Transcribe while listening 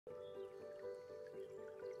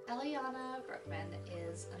Eliana Brookman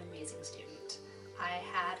is an amazing student. I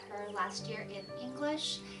had her last year in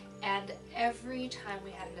English, and every time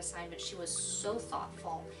we had an assignment she was so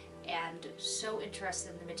thoughtful and so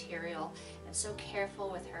interested in the material and so careful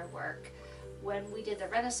with her work. When we did the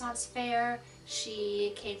Renaissance Fair,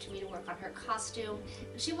 she came to me to work on her costume.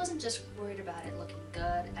 And she wasn't just worried about it looking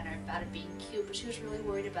good and about it being cute, but she was really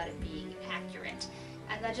worried about it being accurate.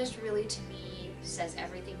 And that just really, to me, says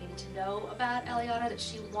everything you need to know about Eliana, that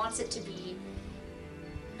she wants it to be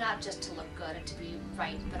not just to look good and to be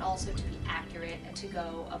right, but also to be accurate and to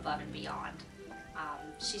go above and beyond.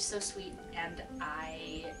 She's so sweet, and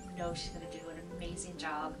I know she's going to do an amazing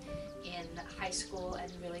job in high school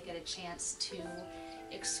and really get a chance to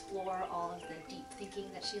explore all of the deep thinking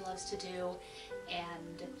that she loves to do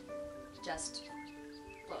and just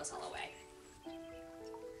blow us all away.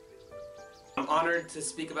 I'm honored to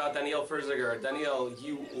speak about Danielle Ferziger. Danielle,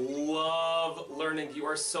 you love learning. You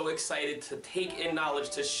are so excited to take in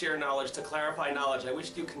knowledge, to share knowledge, to clarify knowledge. I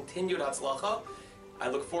wish you continued hatzlacha. I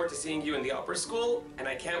look forward to seeing you in the upper school, and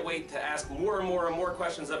I can't wait to ask more and more and more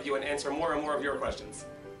questions of you and answer more and more of your questions.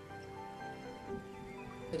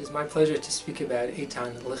 It is my pleasure to speak about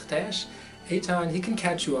Eitan Lichtash. Eitan, he can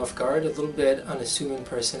catch you off guard, a little bit unassuming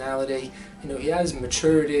personality. You know, he has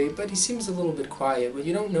maturity, but he seems a little bit quiet. What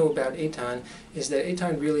you don't know about Eitan is that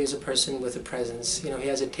Eitan really is a person with a presence. You know, he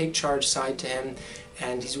has a take-charge side to him,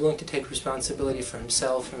 and he's willing to take responsibility for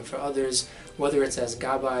himself and for others, whether it's as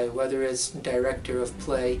gabbai, whether it's director of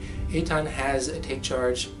play. Eitan has a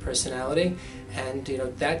take-charge personality, and you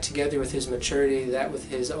know, that together with his maturity, that with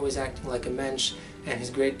his always acting like a mensch, and his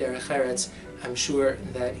great derech eretz, I'm sure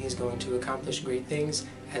that he's going to accomplish great things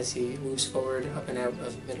as he moves forward up and out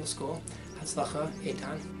of middle school. Hatzlacha,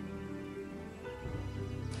 Eitan.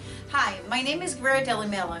 Hi, my name is Gveret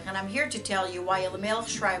Elimelech, and I'm here to tell you why Elimelech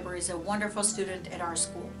Schreiber is a wonderful student at our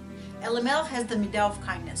school. Elimelech has the midah of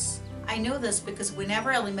kindness. I know this because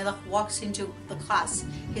whenever Elimelech walks into the class,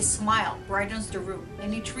 his smile brightens the room,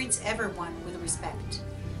 and he treats everyone with respect.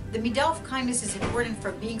 The midah of kindness is important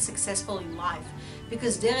for being successful in life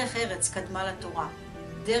because derech eretz kadma Torah.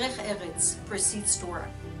 Derech eretz precedes Torah.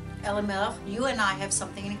 Elimelech, you and I have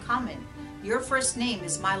something in common. Your first name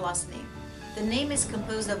is my last name. The name is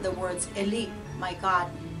composed of the words Eli, my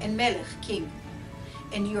God, and Melech, king.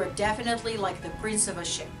 And you are definitely like the Prince of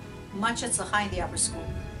Hashem. Much hatzlacha in the upper school.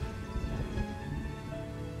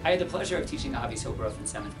 I had the pleasure of teaching Avi Sobroff in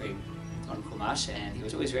 7th grade on Chumash, and he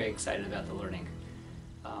was always very excited about the learning.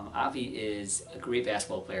 Avi is a great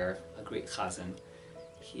basketball player, a great chazan.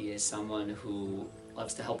 He is someone who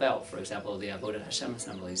loves to help out, for example, the Avodat Hashem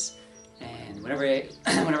assemblies. And whenever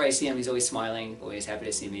I see him, he's always smiling, always happy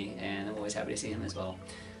to see me, and I'm always happy to see him as well.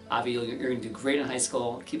 Avi, you're going to do great in high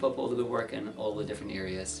school. Keep up all the good work in all the different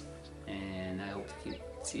areas, and I hope to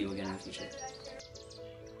see you again in the future.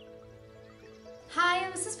 Hi,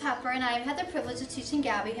 I'm Mrs. Pepper, and I have had the privilege of teaching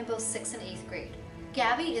Gabby in both 6th and 8th grade.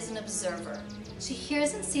 Gabby is an observer. She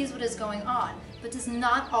hears and sees what is going on, but does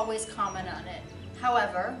not always comment on it.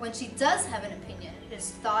 However, when she does have an opinion, it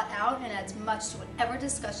is thought out and adds much to whatever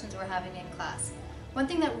discussions we're having in class. One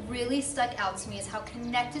thing that really stuck out to me is how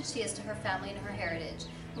connected she is to her family and her heritage.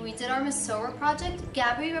 When we did our Masorah project,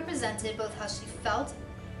 Gabby represented both how she felt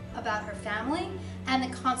about her family and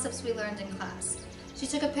the concepts we learned in class. She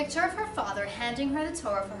took a picture of her father handing her the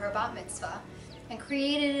Torah for her bat mitzvah and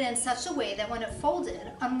created it in such a way that when it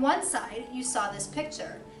folded, on one side you saw this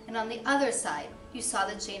picture, and on the other side you saw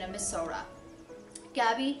the chain of Masorah.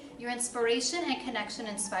 Gabby, your inspiration and connection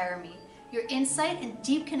inspire me. Your insight and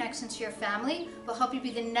deep connection to your family will help you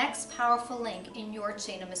be the next powerful link in your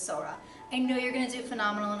chain of Masorah. I know you're going to do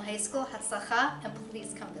phenomenal in high school. Hatzlacha, and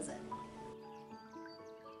please come visit.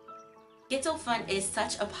 Gittel Fun is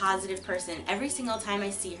such a positive person. Every single time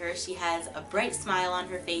I see her, she has a bright smile on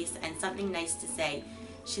her face and something nice to say.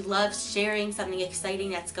 She loves sharing something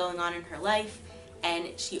exciting that's going on in her life,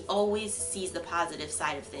 and she always sees the positive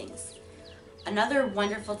side of things. Another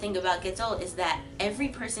wonderful thing about Gittel is that every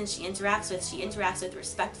person she interacts with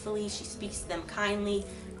respectfully. She speaks to them kindly,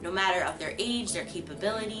 no matter of their age, their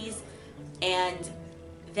capabilities, and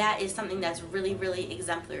that is something that's really, really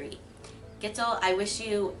exemplary. Gittel, I wish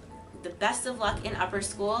you the best of luck in upper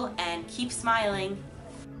school and keep smiling.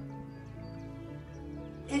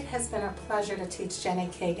 It has been a pleasure to teach Jenny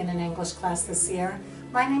Kagan in English class this year.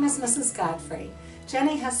 My name is Mrs. Godfrey.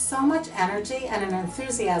 Jenny has so much energy and an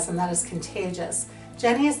enthusiasm that is contagious.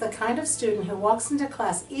 Jenny is the kind of student who walks into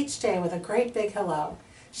class each day with a great big hello.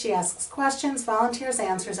 She asks questions, volunteers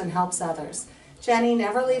answers, and helps others. Jenny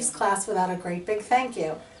never leaves class without a great big thank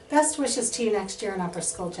you. Best wishes to you next year in upper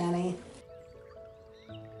school, Jenny.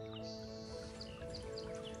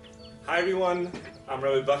 Hi everyone, I'm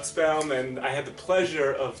Rabbi Buxbaum, and I had the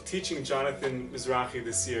pleasure of teaching Jonathan Mizrahi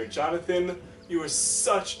this year. Jonathan, you were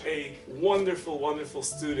such a wonderful, wonderful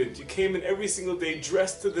student. You came in every single day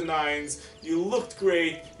dressed to the nines, you looked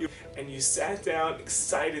great, and you sat down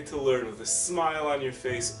excited to learn with a smile on your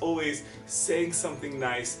face, always saying something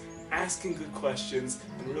nice, asking good questions,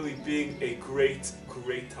 and really being a great,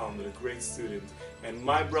 great Talmud, a great student. And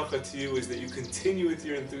my bracha to you is that you continue with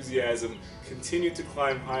your enthusiasm, continue to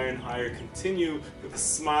climb higher and higher, continue with a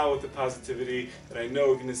smile, with the positivity, and I know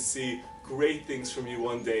we're going to see great things from you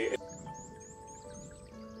one day.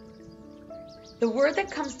 The word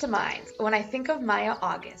that comes to mind when I think of Maya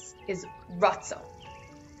August is ratzon.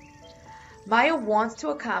 Maya wants to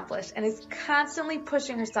accomplish and is constantly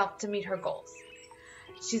pushing herself to meet her goals.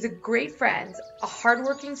 She's a great friend, a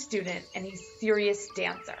hardworking student, and a serious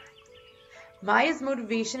dancer. Maya's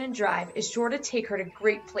motivation and drive is sure to take her to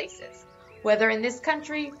great places, whether in this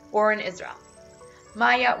country or in Israel.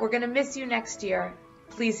 Maya, we're going to miss you next year.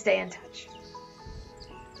 Please stay in touch.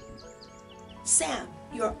 Sam,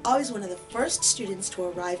 you're always one of the first students to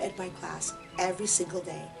arrive at my class every single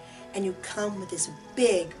day, and you come with this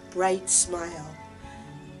big, bright smile.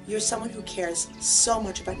 You're someone who cares so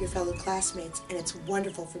much about your fellow classmates, and it's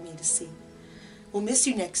wonderful for me to see. We'll miss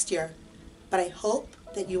you next year, but I hope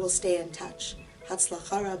that you will stay in touch.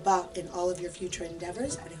 Hatzlacha rabah in all of your future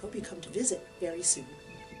endeavors, and I hope you come to visit very soon.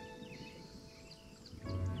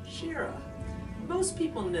 Shira, most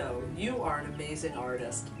people know you are an amazing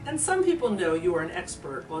artist, and some people know you are an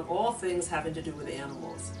expert on all things having to do with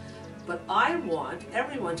animals. But I want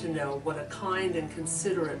everyone to know what a kind and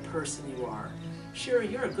considerate person you are. Shira,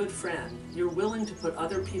 you're a good friend. You're willing to put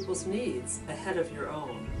other people's needs ahead of your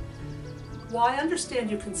own. While I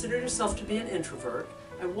understand you consider yourself to be an introvert,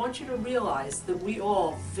 I want you to realize that we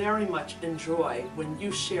all very much enjoy when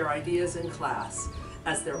you share ideas in class,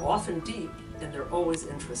 as they're often deep and they're always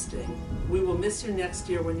interesting. We will miss you next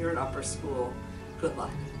year when you're in upper school. Good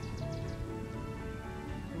luck.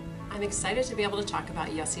 I'm excited to be able to talk about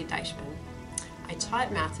Yossi Deichmann. I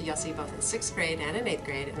taught math to Yossi both in 6th grade and in 8th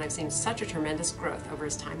grade, and I've seen such a tremendous growth over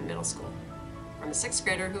his time in middle school. From a 6th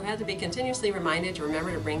grader who had to be continuously reminded to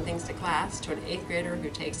remember to bring things to class, to an 8th grader who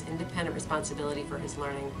takes independent responsibility for his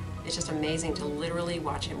learning, it's just amazing to literally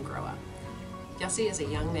watch him grow up. Yossi is a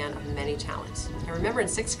young man of many talents. I remember in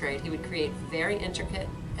 6th grade he would create very intricate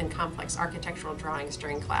and complex architectural drawings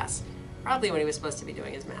during class, probably when he was supposed to be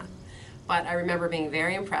doing his math. But I remember being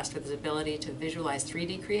very impressed with his ability to visualize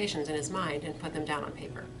 3D creations in his mind and put them down on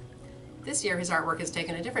paper. This year his artwork has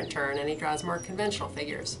taken a different turn and he draws more conventional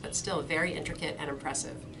figures, but still very intricate and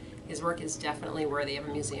impressive. His work is definitely worthy of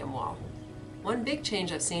a museum wall. One big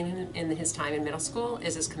change I've seen in his time in middle school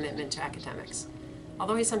is his commitment to academics.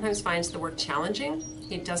 Although he sometimes finds the work challenging,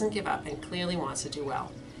 he doesn't give up and clearly wants to do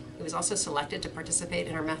well. He was also selected to participate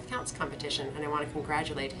in our Math Counts competition, and I want to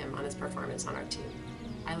congratulate him on his performance on our team.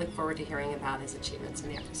 I look forward to hearing about his achievements in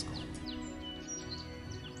the upper school.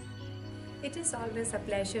 It is always a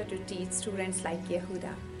pleasure to teach students like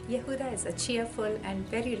Yehuda. Yehuda is a cheerful and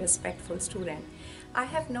very respectful student. I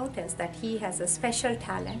have noticed that he has a special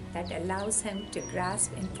talent that allows him to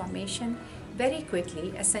grasp information very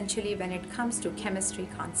quickly, essentially when it comes to chemistry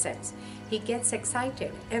concepts. He gets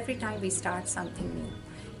excited every time we start something new.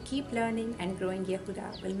 Keep learning and growing,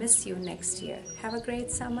 Yehuda. We'll miss you next year. Have a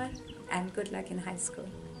great summer and good luck in high school.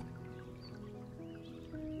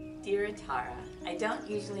 Dear Tara, I don't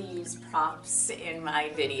usually use props in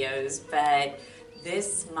my videos, but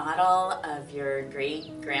this model of your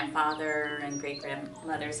great-grandfather and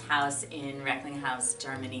great-grandmother's house in Recklinghausen,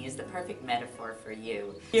 Germany is the perfect metaphor for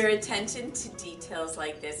you. Your attention to details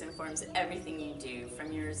like this informs everything you do,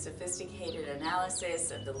 from your sophisticated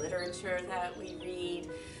analysis of the literature that we read,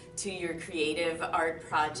 to your creative art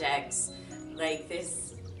projects, like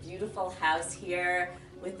this beautiful house here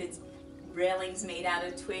with its railings made out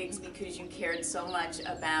of twigs because you cared so much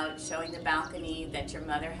about showing the balcony that your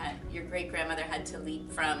great-grandmother had to leap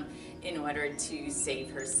from in order to save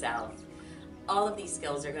herself. All of these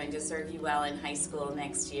skills are going to serve you well in high school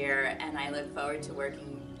next year, and I look forward to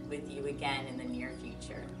working with you again in the near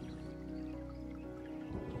future.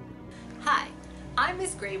 Hi, I'm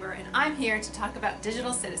Miss Graber, and I'm here to talk about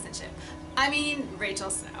digital citizenship. I mean, Rachel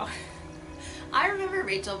Snow. I remember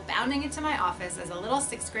Rachel bounding into my office as a little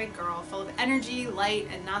 6th grade girl full of energy, light,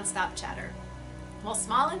 and nonstop chatter. While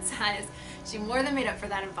small in size, she more than made up for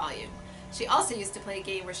that in volume. She also used to play a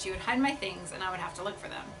game where she would hide my things and I would have to look for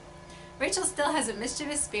them. Rachel still has a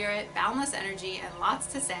mischievous spirit, boundless energy, and lots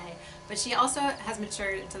to say, but she also has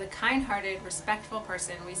matured into the kind-hearted, respectful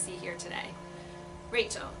person we see here today.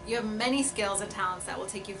 Rachel, you have many skills and talents that will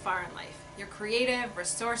take you far in life. You're creative,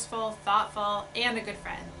 resourceful, thoughtful, and a good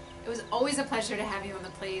friend. It was always a pleasure to have you on the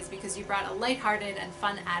plays because you brought a lighthearted and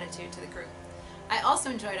fun attitude to the group. I also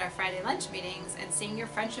enjoyed our Friday lunch meetings and seeing your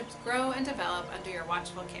friendships grow and develop under your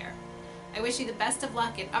watchful care. I wish you the best of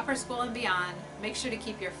luck in upper school and beyond. Make sure to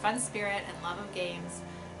keep your fun spirit and love of games.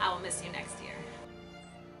 I will miss you next year.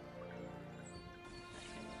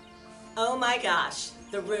 Oh my gosh,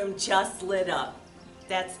 the room just lit up.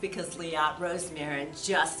 That's because Liat Rosemarin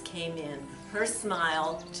just came in. Her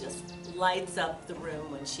smile just lights up the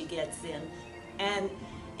room when she gets in. And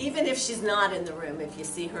even if she's not in the room, if you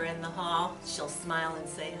see her in the hall, she'll smile and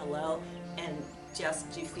say hello, and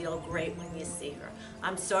just you feel great when you see her.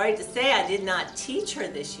 I'm sorry to say I did not teach her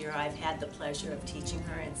this year. I've had the pleasure of teaching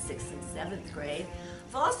her in 6th and 7th grade.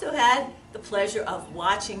 I've also had the pleasure of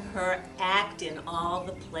watching her act in all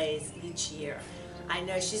the plays each year. I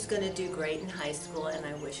know she's going to do great in high school, and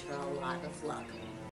I wish her a lot of luck.